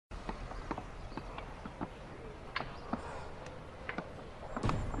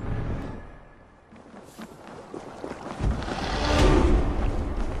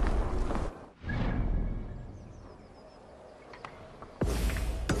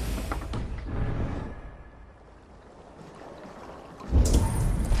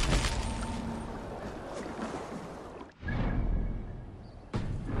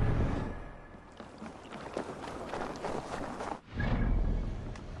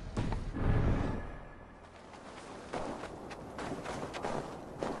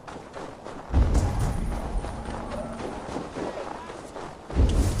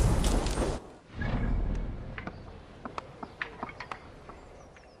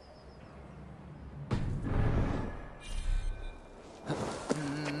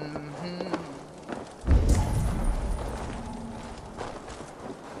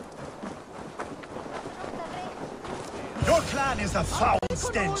man is a foul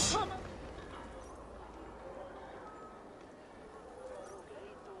stench.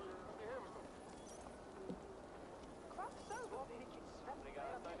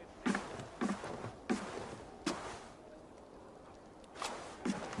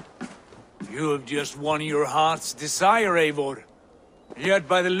 You have just won your heart's desire, Eivor. Yet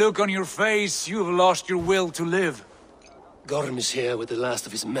by the look on your face, you have lost your will to live. Gorm is here with the last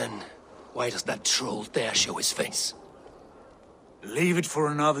of his men. Why does that troll dare show his face? Leave it for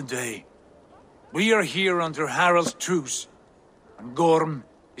another day. We are here under Harald's truce, and Gorm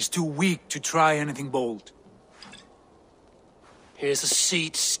is too weak to try anything bold. Here's a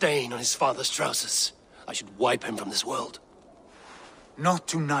seed stain on his father's trousers. I should wipe him from this world. Not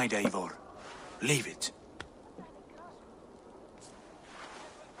tonight, Eivor. Leave it.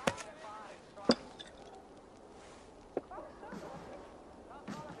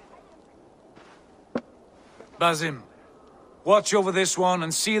 Basim, watch over this one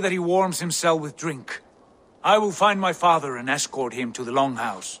and see that he warms himself with drink. I will find my father and escort him to the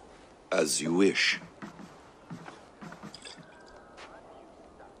Longhouse. As you wish.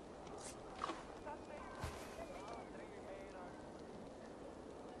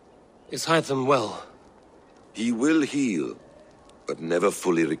 Is Hytham well? He will heal, but never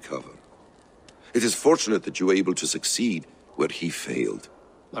fully recover. It is fortunate that you were able to succeed where he failed.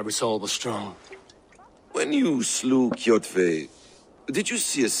 My resolve was strong. When you slew Kjotve, did you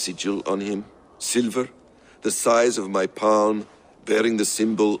see a sigil on him? Silver, the size of my palm, bearing the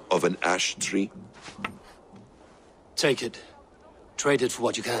symbol of an ash tree? Take it. Trade it for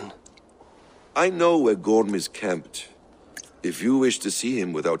what you can. I know where Gorm is camped. If you wish to see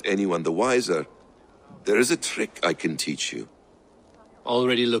him without anyone the wiser, there is a trick I can teach you.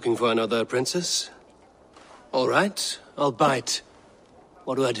 Already looking for another princess? All right, I'll bite.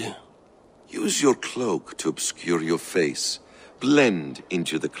 What do I do? Use your cloak to obscure your face. Blend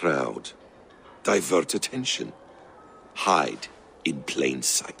into the crowd. Divert attention. Hide in plain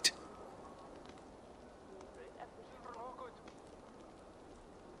sight.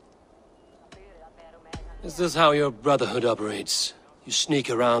 Is this how your Brotherhood operates? You sneak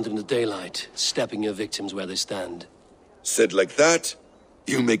around in the daylight, stepping your victims where they stand. Said like that,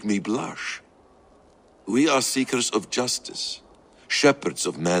 you make me blush. We are seekers of justice, shepherds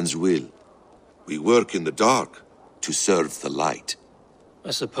of man's will. We work in the dark to serve the light.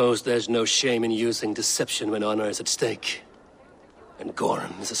 I suppose there's no shame in using deception when honor is at stake. And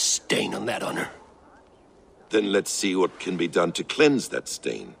Gorm is a stain on that honor. Then let's see what can be done to cleanse that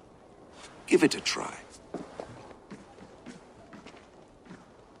stain. Give it a try.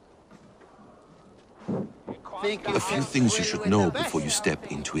 A few things you should know before you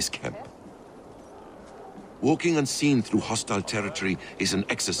step into his camp. Walking unseen through hostile territory is an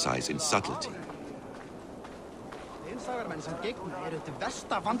exercise in subtlety.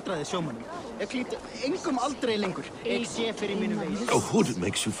 A hood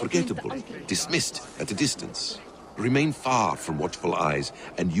makes you forgettable, dismissed at a distance. Remain far from watchful eyes,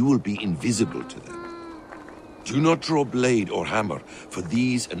 and you will be invisible to them. Do not draw blade or hammer, for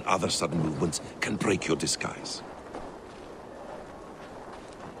these and other sudden movements can break your disguise.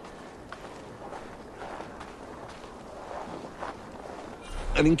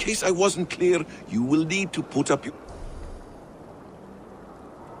 And in case I wasn't clear, you will need to put up your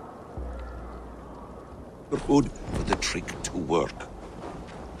hood for the trick to work.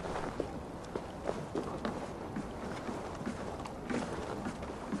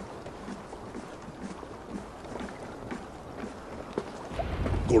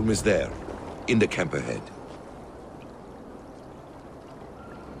 Gorm is there, in the camp ahead.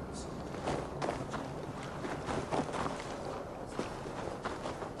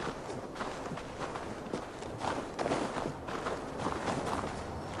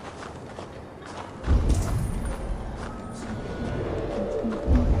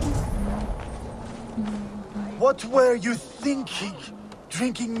 What were you thinking?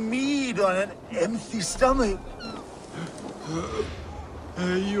 Drinking mead on an empty stomach?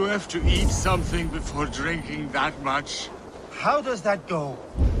 You have to eat something before drinking that much. How does that go?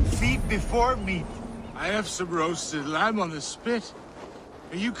 Feet before meat. I have some roasted lamb on the spit.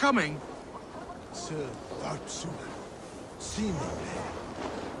 Are you coming? Sir, Darpsuk. See me.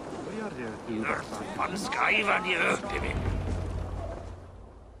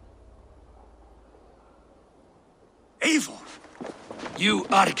 Eivor! You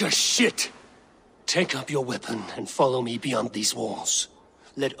Arga shit! Take up your weapon and follow me beyond these walls.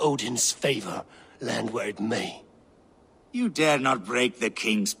 Let Odin's favor land where it may. You dare not break the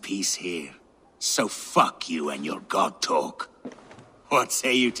king's peace here. So fuck you and your god talk. What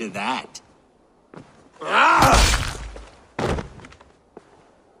say you to that? Ah!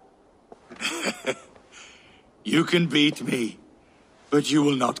 You can beat me, but you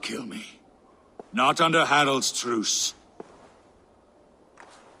will not kill me. Not under Harald's truce.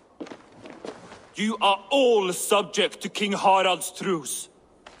 You are all subject to King Harald's truce.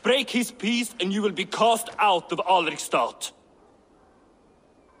 Break his peace and you will be cast out of Alrikstad.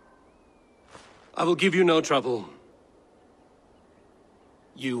 I will give you no trouble.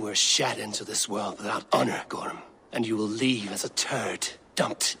 You were shat into this world without honor, Gorm, and you will leave as a turd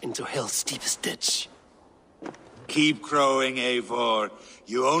dumped into hell's deepest ditch. Keep crowing, Eivor.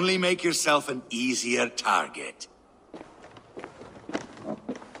 You only make yourself an easier target.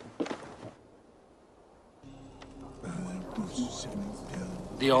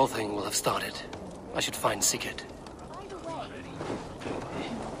 The All-Thing will have started. I should find Sigurd.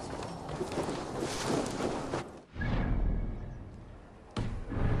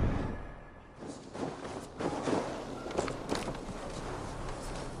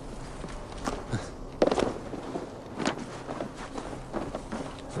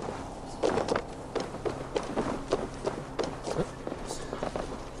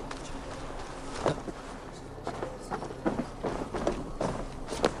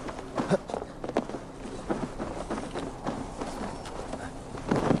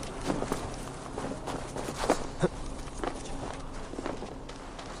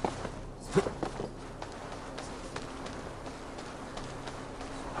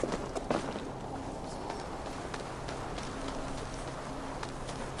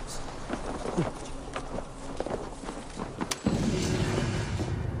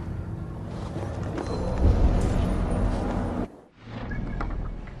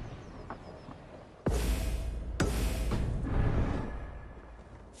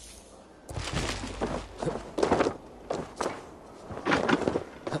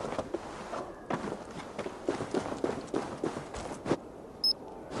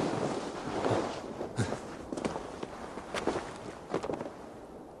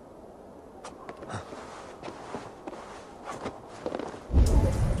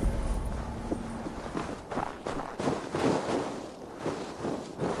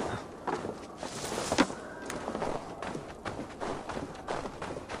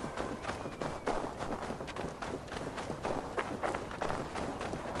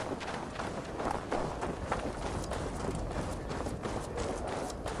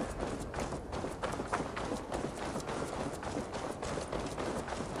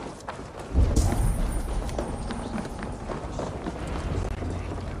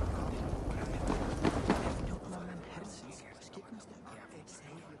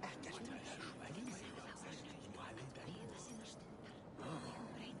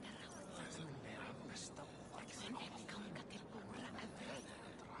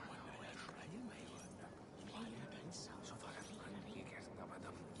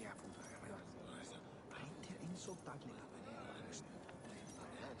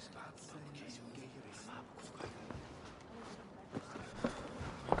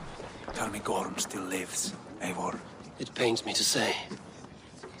 Tell me Gorm still lives, Eivor. It pains me to say.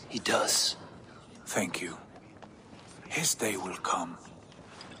 He does. Thank you. His day will come.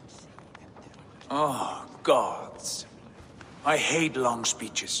 Oh, gods. I hate long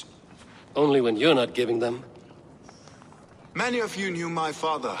speeches. Only when you're not giving them. Many of you knew my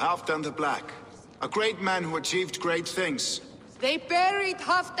father, Halfdan the Black. A great man who achieved great things. They buried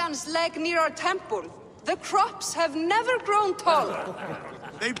Halfdan's leg near our temple. The crops have never grown taller.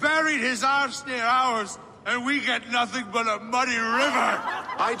 They buried his arse near ours, and we get nothing but a muddy river!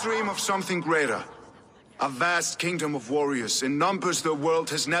 I dream of something greater. A vast kingdom of warriors in numbers the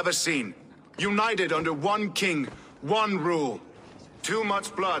world has never seen. United under one king, one rule. Too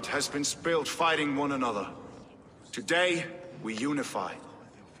much blood has been spilled fighting one another. Today, we unify.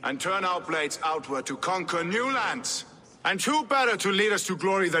 And turn our blades outward to conquer new lands. And who better to lead us to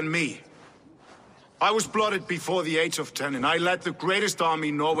glory than me? I was blooded before the age of 10, and I led the greatest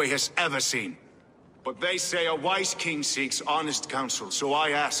army Norway has ever seen. But they say a wise king seeks honest counsel, so I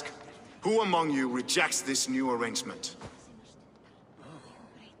ask, who among you rejects this new arrangement?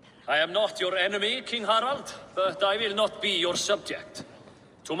 I am not your enemy, King Harald, but I will not be your subject.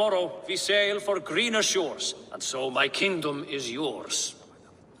 Tomorrow we sail for greener shores, and so my kingdom is yours.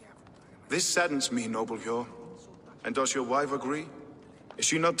 This saddens me, noble Hjor. And does your wife agree? Is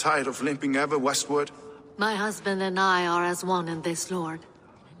she not tired of limping ever westward? My husband and I are as one in this, Lord.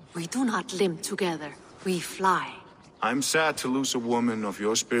 We do not limp together. We fly. I'm sad to lose a woman of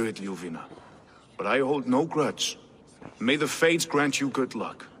your spirit, Ljuvina. But I hold no grudge. May the fates grant you good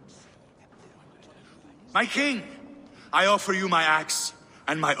luck. My king, I offer you my axe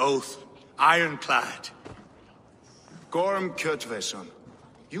and my oath, ironclad. Gorm Kjotveson,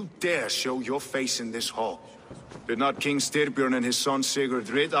 you dare show your face in this hall. Did not King Styrbjörn and his son Sigurd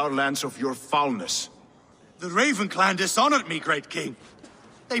rid our lands of your foulness? The Raven clan dishonored me, great king.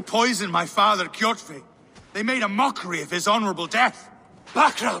 They poisoned my father, Kjotve. They made a mockery of his honorable death.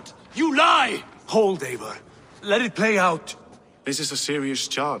 Background! You lie! Hold, Eivor. Let it play out. This is a serious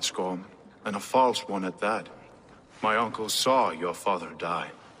charge, Gorm, and a false one at that. My uncle saw your father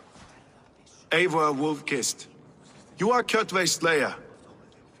die. Eivor Wolf-Kissed, you are Kjotve's slayer.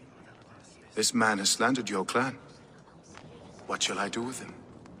 This man has slandered your clan. What shall I do with him?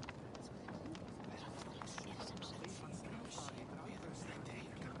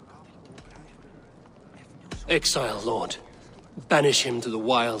 Exile, Lord. Banish him to the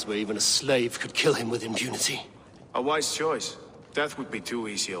wilds where even a slave could kill him with impunity. A wise choice. Death would be too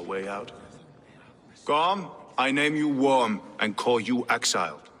easy a way out. Gorm, I name you Worm and call you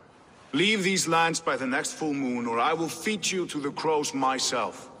exiled. Leave these lands by the next full moon, or I will feed you to the crows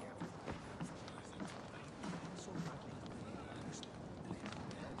myself.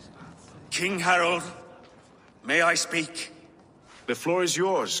 King Harold, may I speak? The floor is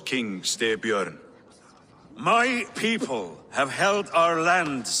yours, King Styrbjörn. My people have held our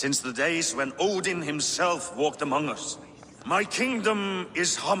land since the days when Odin himself walked among us. My kingdom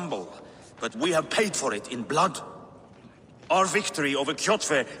is humble, but we have paid for it in blood. Our victory over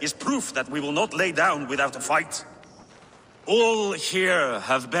Kjotve is proof that we will not lay down without a fight. All here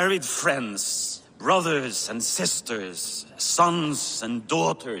have buried friends, brothers and sisters, sons and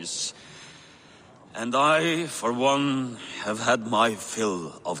daughters. And I, for one, have had my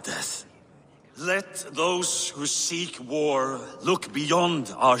fill of death. Let those who seek war look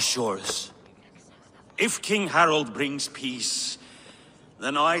beyond our shores. If King Harold brings peace,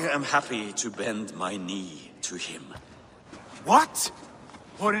 then I am happy to bend my knee to him. What?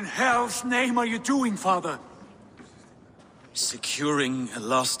 What in hell's name are you doing, father? Securing a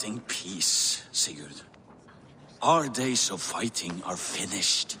lasting peace, Sigurd. Our days of fighting are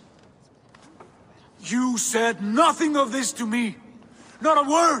finished. You said nothing of this to me. Not a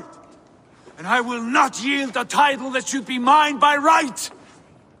word. And I will not yield a title that should be mine by right.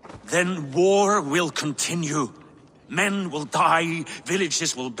 Then war will continue. Men will die,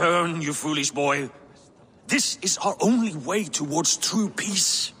 villages will burn, you foolish boy. This is our only way towards true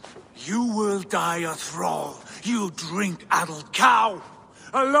peace. You will die a thrall. You drink-addled cow.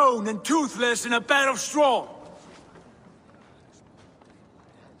 Alone and toothless in a bed of straw.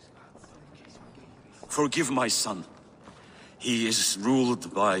 Forgive my son. He is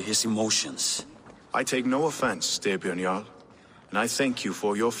ruled by his emotions. I take no offense, Styrbjörn Jarl, and I thank you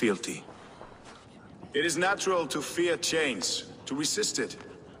for your fealty. It is natural to fear change, to resist it.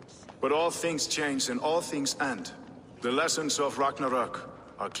 But all things change and all things end. The lessons of Ragnarök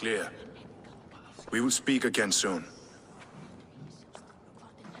are clear. We will speak again soon.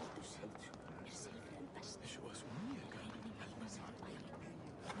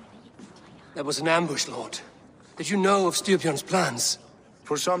 That was an ambush, Lord. Did you know of Styrbjörn's plans?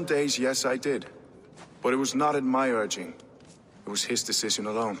 For some days, yes, I did. But it was not at my urging. It was his decision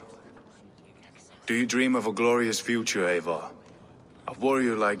alone. Do you dream of a glorious future, Eivor? A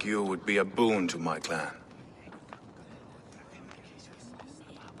warrior like you would be a boon to my clan.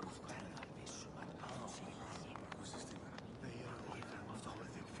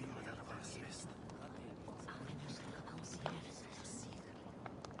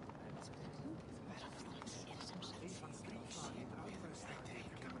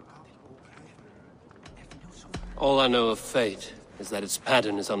 All I know of fate is that its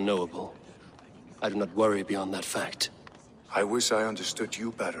pattern is unknowable. I do not worry beyond that fact. I wish I understood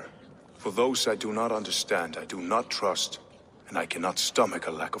you better. For those I do not understand, I do not trust, and I cannot stomach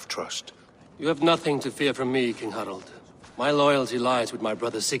a lack of trust. You have nothing to fear from me, King Harald. My loyalty lies with my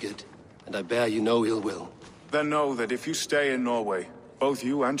brother Sigurd, and I bear you no ill will. Then know that if you stay in Norway, both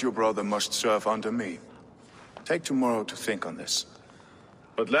you and your brother must serve under me. Take tomorrow to think on this.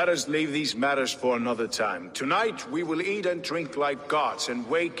 But let us leave these matters for another time. Tonight we will eat and drink like gods and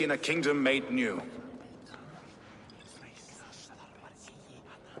wake in a kingdom made new.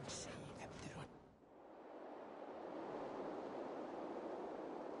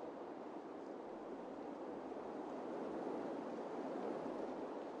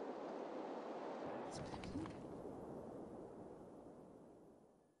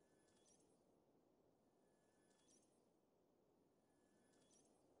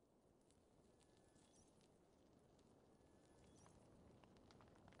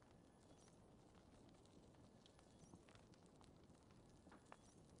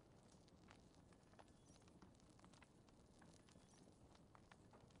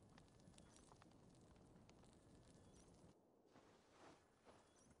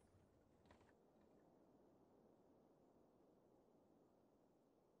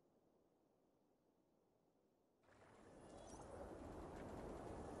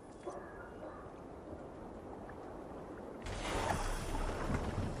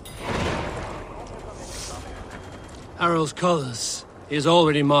 Harald's colors. He is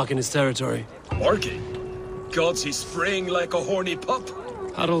already marking his territory. Marking? Gods, he's spraying like a horny pup.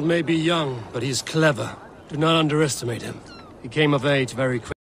 Harald may be young, but he's clever. Do not underestimate him. He came of age very quickly.